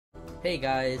Hey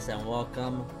guys, and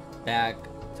welcome back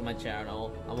to my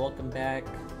channel, and welcome back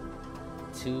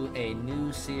to a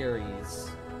new series,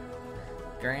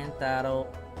 Grand Theft Auto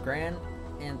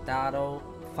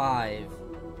 5.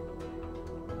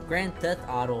 Grand Theft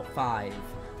Auto 5,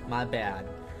 my bad.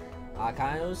 I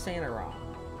kinda was saying it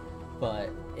wrong. But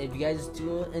if you guys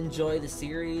do enjoy the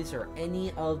series or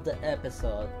any of the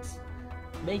episodes,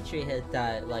 make sure you hit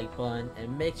that like button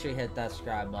and make sure you hit that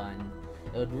subscribe button.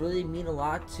 It would really mean a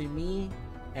lot to me,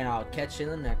 and I'll catch you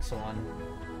in the next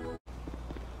one.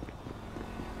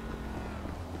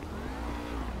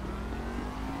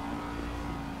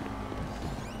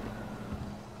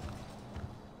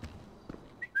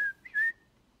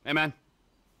 Hey, man.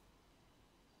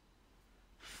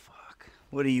 Fuck.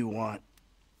 What do you want?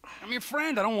 I'm your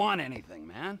friend. I don't want anything,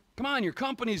 man. Come on, your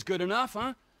company's good enough,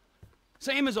 huh?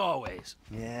 Same as always.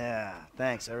 Yeah,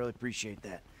 thanks. I really appreciate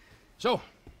that. So,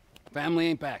 family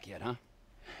ain't back yet, huh?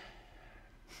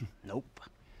 Nope.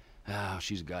 Oh,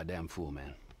 she's a goddamn fool,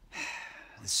 man.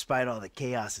 Despite all the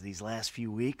chaos of these last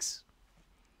few weeks,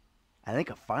 I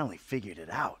think I finally figured it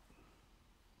out.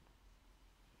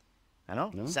 I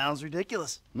know, No? sounds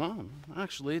ridiculous. No,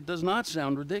 actually, it does not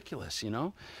sound ridiculous, you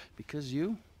know? Because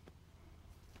you're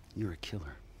a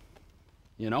killer.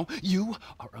 You know? You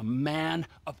are a man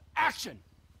of action.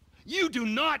 You do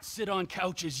not sit on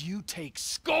couches, you take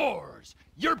scores.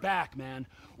 You're back, man.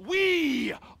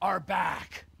 We are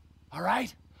back. All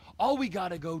right? All we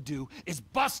gotta go do is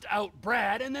bust out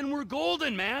Brad, and then we're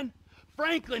golden, man.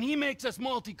 Franklin, he makes us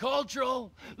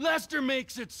multicultural. Lester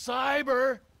makes it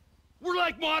cyber. We're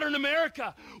like modern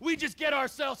America. We just get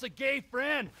ourselves a gay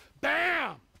friend.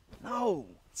 Bam! No,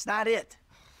 it's not it.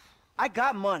 I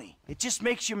got money. It just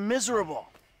makes you miserable.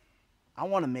 I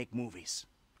want to make movies.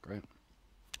 Great.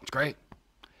 It's great.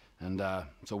 And,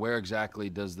 so where exactly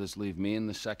does this leave me in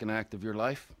the second act of your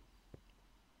life?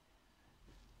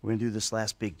 We're gonna do this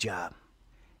last big job,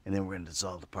 and then we're gonna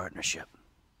dissolve the partnership.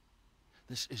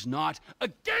 This is not a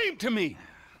game to me!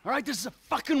 All right? This is a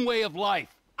fucking way of life.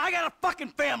 I got a fucking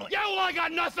family! Yeah, well, I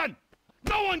got nothing!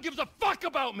 No one gives a fuck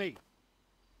about me!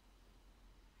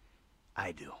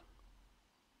 I do.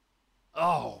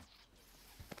 Oh,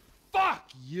 fuck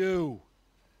you!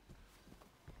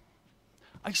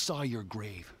 I saw your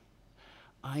grave.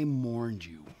 I mourned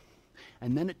you.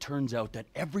 And then it turns out that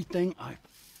everything I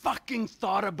fucking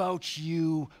thought about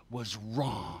you was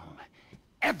wrong.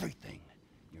 Everything.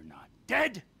 You're not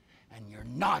dead, and you're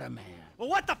not a man. Well,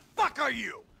 what the fuck are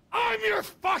you? I'm your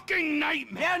fucking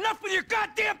nightmare! Yeah, enough with your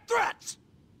goddamn threats!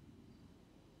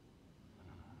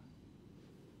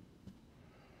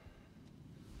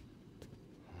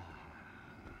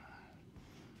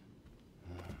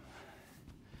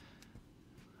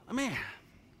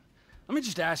 Let me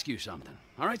just ask you something,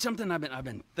 all right? Something I've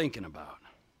been thinking about.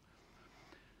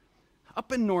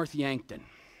 Up in North Yankton,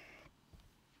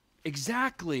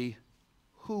 exactly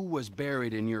who was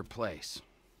buried in your place?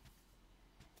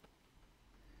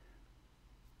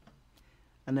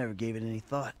 I never gave it any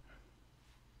thought.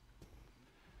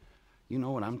 You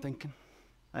know what I'm thinking?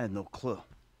 I had no clue.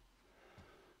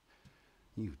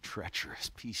 You treacherous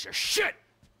piece of shit!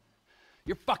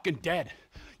 You're fucking dead!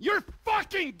 You're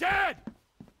fucking dead!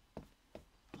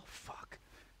 Oh, fuck.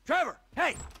 Trevor!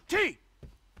 Hey! T!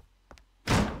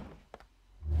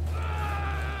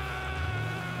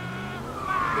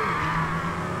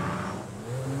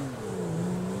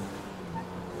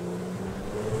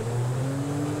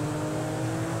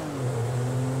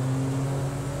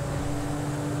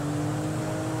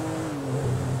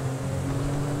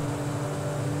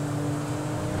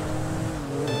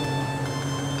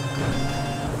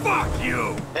 Fuck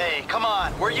you! Hey, come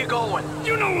on. Where you going?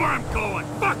 You know where I'm going!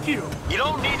 Fuck you! You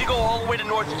don't need to go all the way to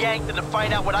North Yankton to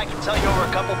find out what I can tell you over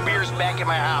a couple beers back at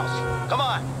my house. Come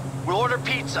on. We'll order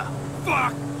pizza.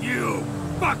 Fuck you!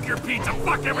 Fuck your pizza!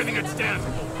 Fuck everything that stands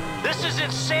for! This is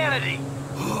insanity.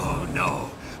 Oh,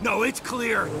 no. No, it's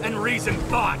clear and reasoned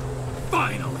thought.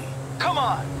 Finally. Come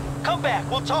on. Come back.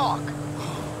 We'll talk.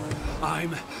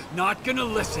 I'm not gonna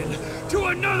listen to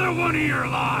another one of your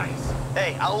lies.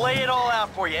 Hey, I'll lay it all out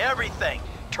for you. Everything.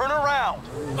 Turn around.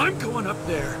 I'm going up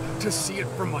there to see it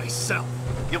for myself.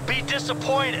 You'll be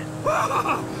disappointed.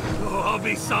 Oh, I'll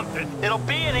be something. It'll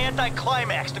be an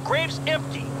anticlimax. The grave's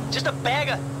empty. Just a bag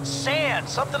of sand,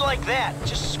 something like that.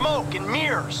 Just smoke and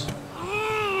mirrors.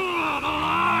 Oh, the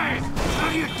lies! How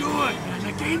do you do it, man?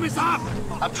 The game is up.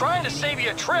 I'm trying to save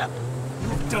you a trip.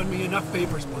 You've done me enough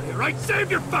favors, buddy, all right?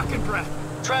 Save your fucking breath.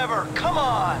 Trevor, come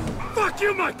on. Fuck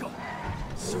you, Michael.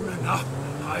 Soon enough,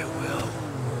 I will.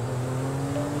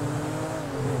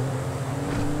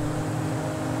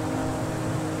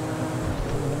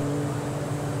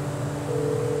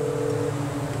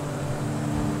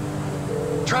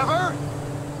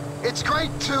 It's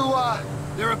great to,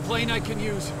 There a plane I can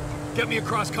use? Get me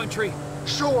across country?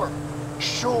 Sure.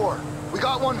 We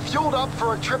got one fueled up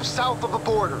for a trip south of the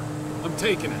border. I'm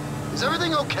taking it. Is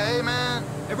everything okay, man?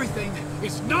 Everything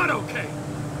is not okay.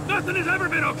 Nothing has ever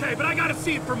been okay, but I gotta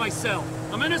see it for myself.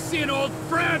 I'm gonna see an old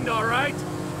friend, all right?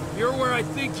 You're where I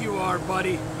think you are,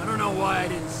 buddy. I don't know why I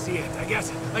didn't see it. I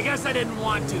guess I didn't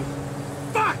want to.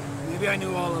 Fuck! Maybe I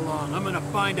knew all along. I'm gonna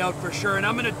find out for sure, and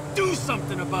I'm gonna do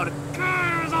something about it.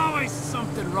 There's always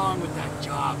something wrong with that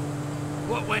job.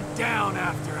 What went down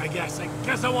after, I guess. I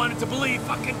guess I wanted to believe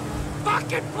fucking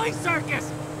police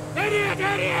circus! Idiot!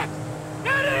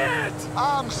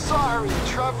 I'm sorry,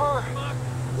 Trevor. Fuck.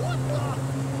 What the...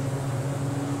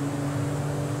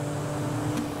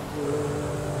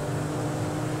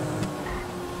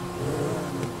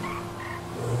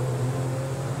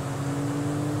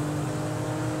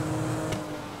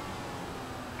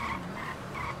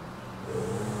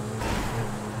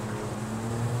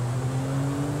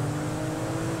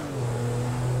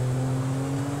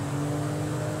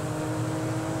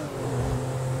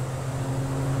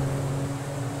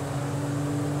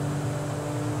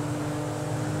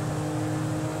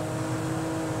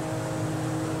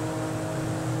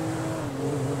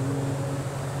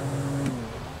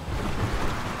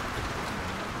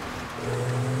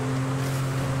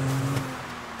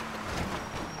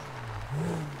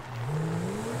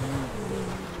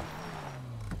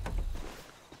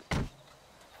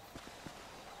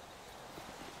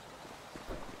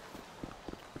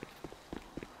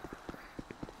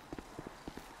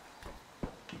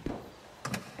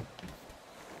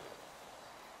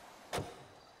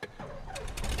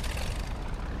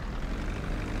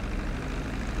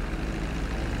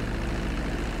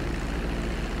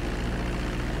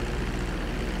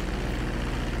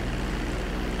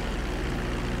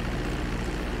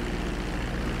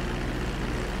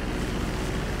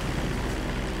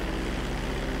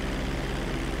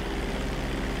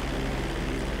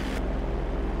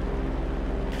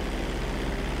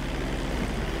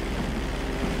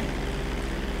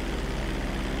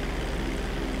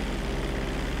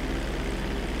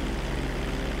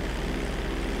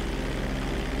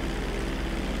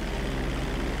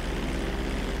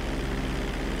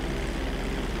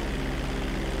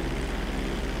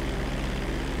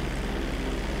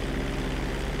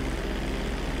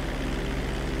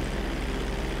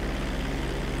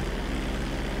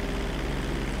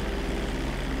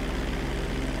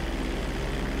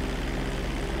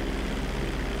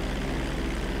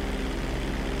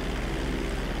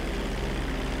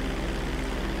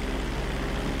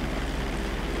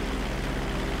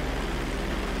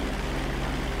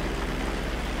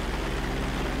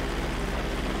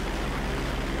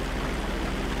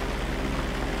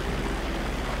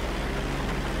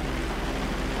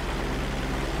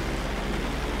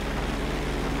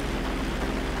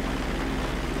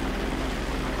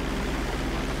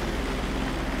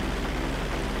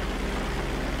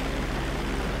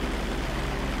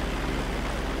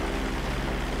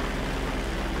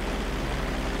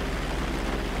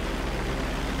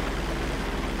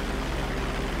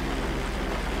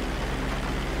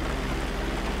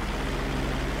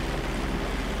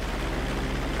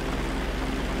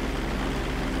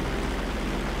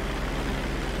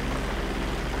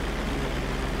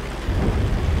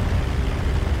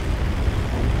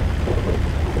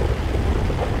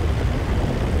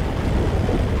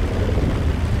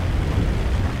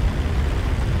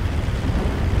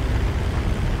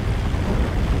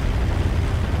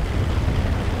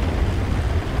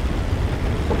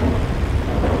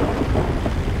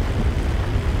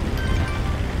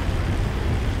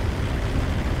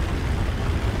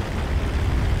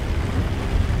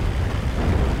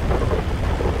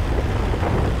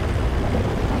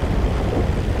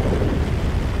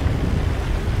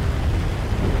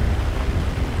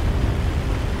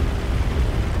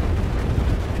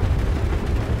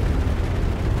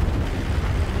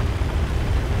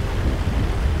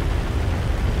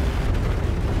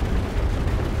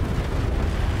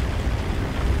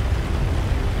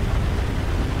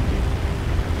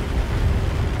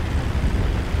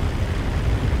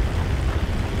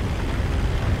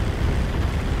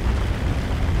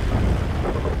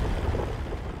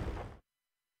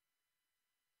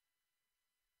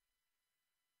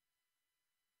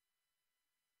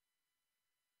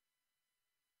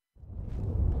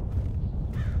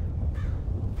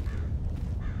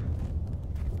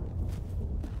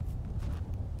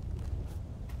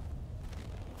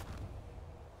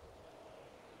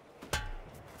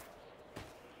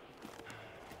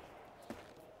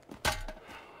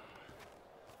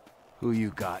 Who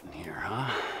you got in here,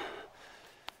 huh?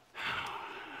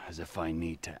 As if I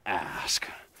need to ask.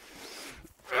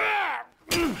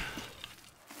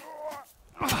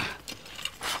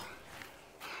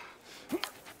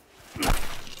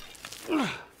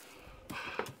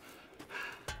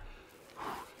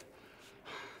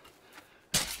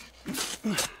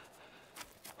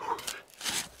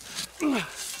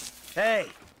 Hey,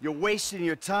 you're wasting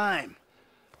your time.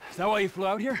 Is that why you flew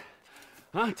out here?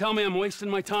 Huh? Tell me I'm wasting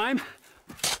my time?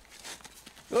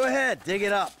 Go ahead, dig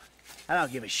it up. I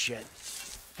don't give a shit.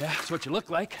 Yeah, that's what you look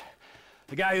like.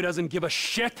 The guy who doesn't give a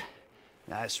shit.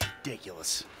 That's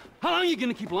ridiculous. How long are you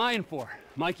gonna keep lying for,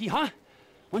 Mikey, huh?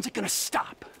 When's it gonna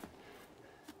stop?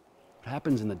 What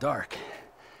happens in the dark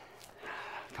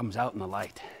comes out in the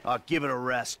light. Oh, give it a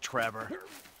rest, Trevor.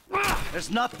 There's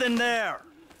nothing there.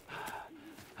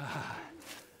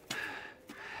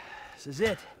 This is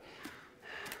it.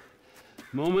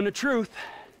 Moment of truth.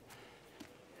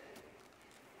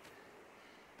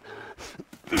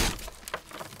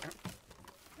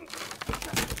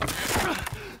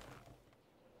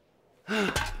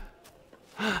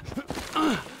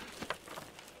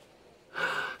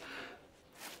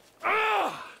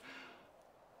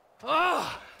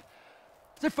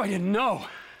 As if I didn't know.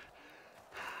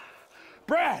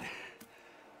 Brad!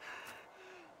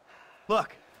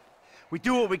 Look, we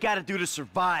do what we gotta do to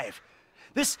survive.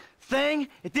 This thing,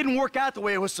 it didn't work out the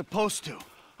way it was supposed to.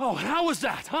 Oh, and how was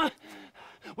that, huh?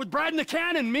 With Brad in the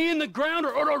can and me in the ground,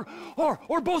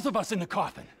 or both of us in the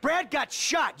coffin? Brad got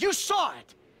shot. You saw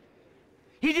it.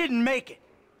 He didn't make it.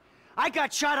 I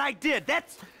got shot. I did.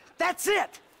 That's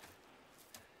it.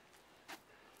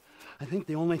 I think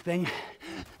the only thing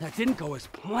that didn't go as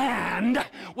planned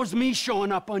was me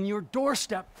showing up on your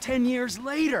doorstep 10 years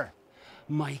later.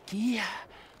 Mikey,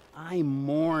 I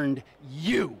mourned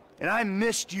you. And I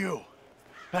missed you.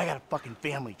 But I got a fucking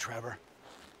family, Trevor.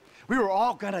 We were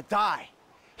all gonna die.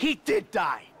 He did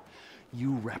die.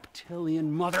 You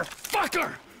reptilian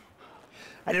motherfucker!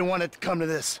 I didn't want it to come to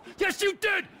this. Yes, you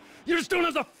did! You just don't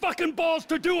have the fucking balls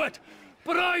to do it!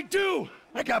 But I do!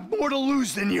 I got more to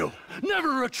lose than you.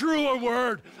 Never a truer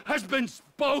word has been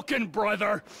spoken,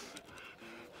 brother.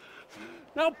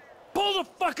 Now pull the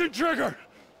fucking trigger!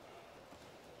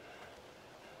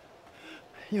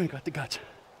 You ain't got the guts.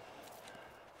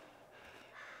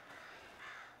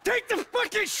 Take the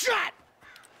fucking shot!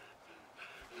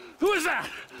 Who is that?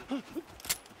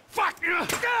 Fuck!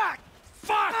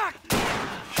 Fuck!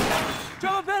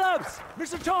 Trevor Phillips!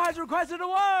 Mr. Cho has requested a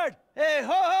word! Hey,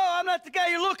 ho, I'm not the guy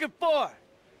you're looking for.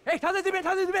 Hey, 他在这边，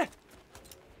他在这边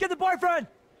Get the boyfriend!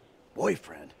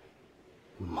 Boyfriend?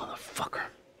 Motherfucker.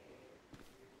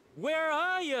 Where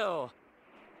are you?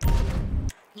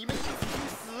 你们一起去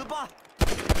死吧！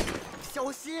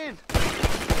小心！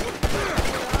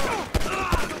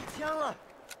中枪了，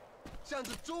像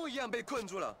只猪一样被困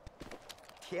住了。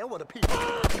舔我的屁股！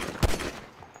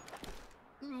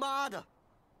妈的！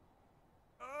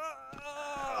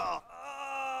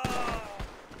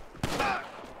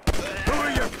 Who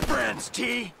are your friends,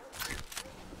 T?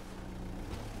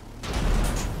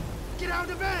 Get out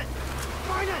of bed!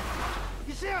 Find it!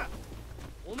 You see it?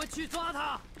 我们去抓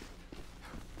他！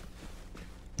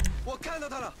我看到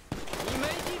他了。你没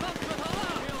地方可逃了！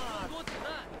更多子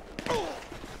弹！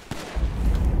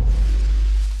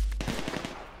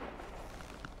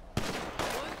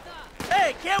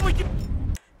 Hey, can't we do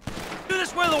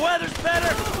this where the weather's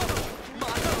better? 马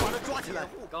上把他抓起来！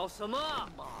搞什么？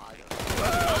妈的！发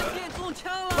现中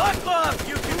枪了！ Fuck off,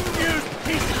 you confused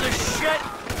pieces of shit!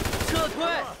 撤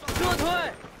退！撤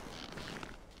退！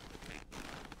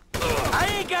 I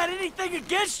ain't got anything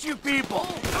against you people!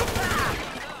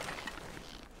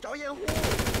 找掩护！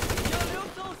小刘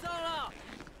受伤了！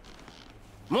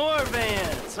 More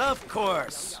vans, of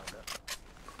course.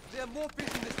 There are more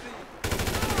fish in the sea.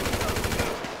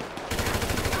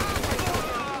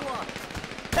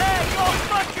 Hey, go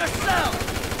fuck yourself!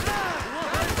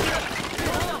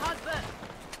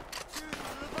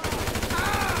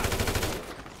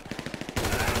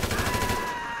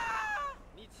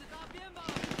 你吃大便吧！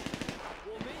我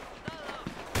没子弹了。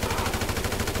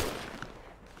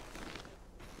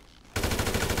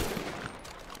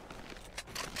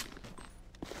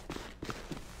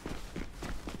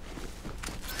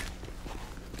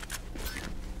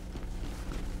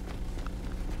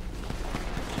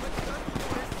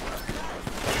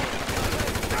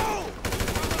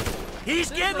 He's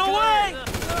getting away!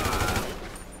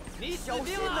 你死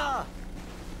定了！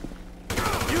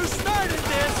 You started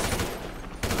this!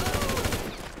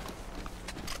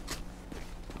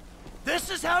 This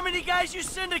is how many guys you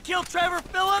send to kill Trevor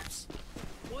Phillips?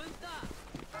 混蛋！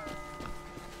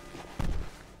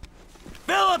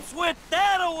 Phillips went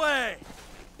that away!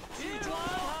 去抓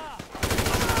他！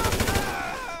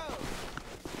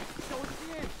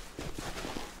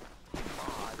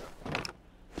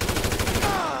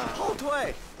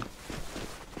退。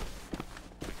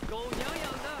狗娘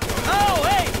养的， Oh,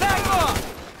 hey, back off!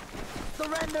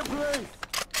 Surrender, please.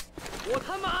 我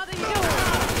他妈的要！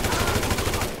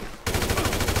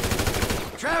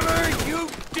 Trevor, you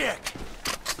dick!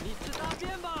 你吃大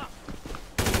便吧！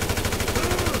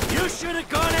 You should have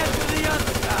gone after the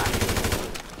other guy.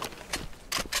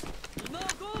 你闹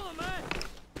够了没？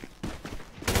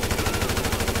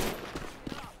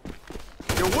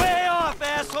 You're way off,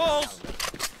 assholes!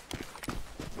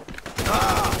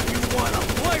 Ah, you want a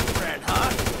boyfriend, huh?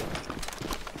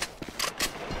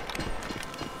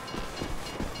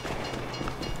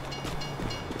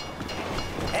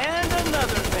 And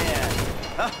another man.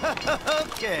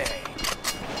 Okay.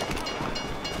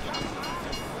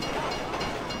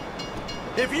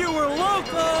 If you were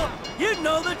local, you'd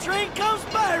know the train comes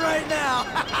by right now.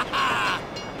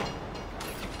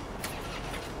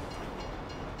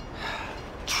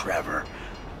 Trevor.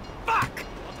 Fuck!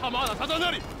 他妈的，他在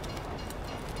那里！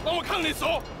帮我看你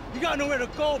手！ You got nowhere to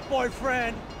go,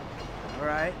 boyfriend. All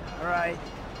right.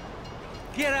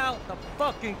 Get out the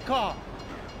fucking car.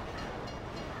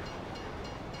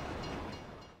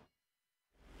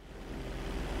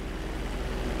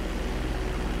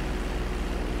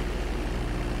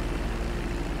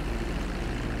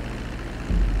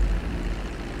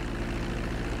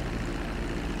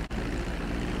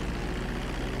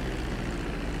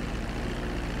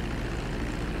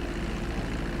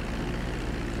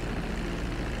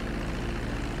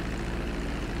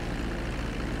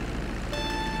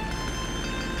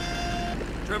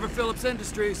 Trevor Phillips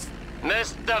Industries.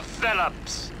 Mr.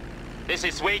 Phillips, this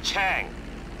is Wei Chang.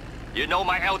 You know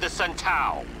my eldest son,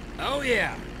 Tao. Oh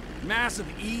yeah. Massive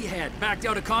E-head backed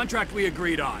out a contract we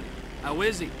agreed on. How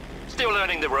is he? Still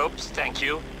learning the ropes, thank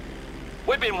you.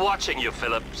 We've been watching you,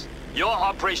 Phillips. Your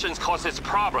operations causes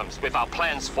problems with our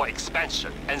plans for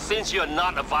expansion. And since you're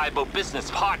not a viable business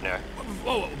partner,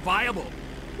 Oh, viable?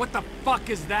 What the fuck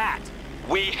is that?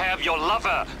 we have your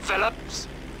lover, Phillips.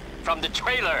 From the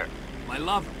trailer. My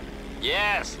lover.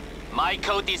 Yes,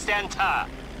 Michael DeSanta.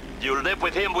 You live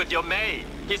with him with your maid.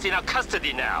 He's in our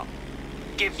custody now.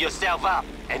 Give yourself up,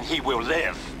 and he will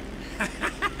live.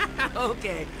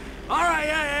 Okay. All right,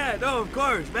 yeah, no, of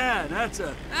course, man. That's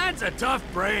a tough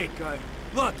break.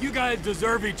 Look, you guys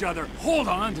deserve each other. Hold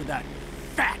on to that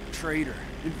fat traitor,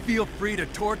 and feel free to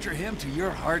torture him to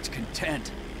your heart's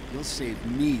content. You'll save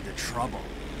me the trouble.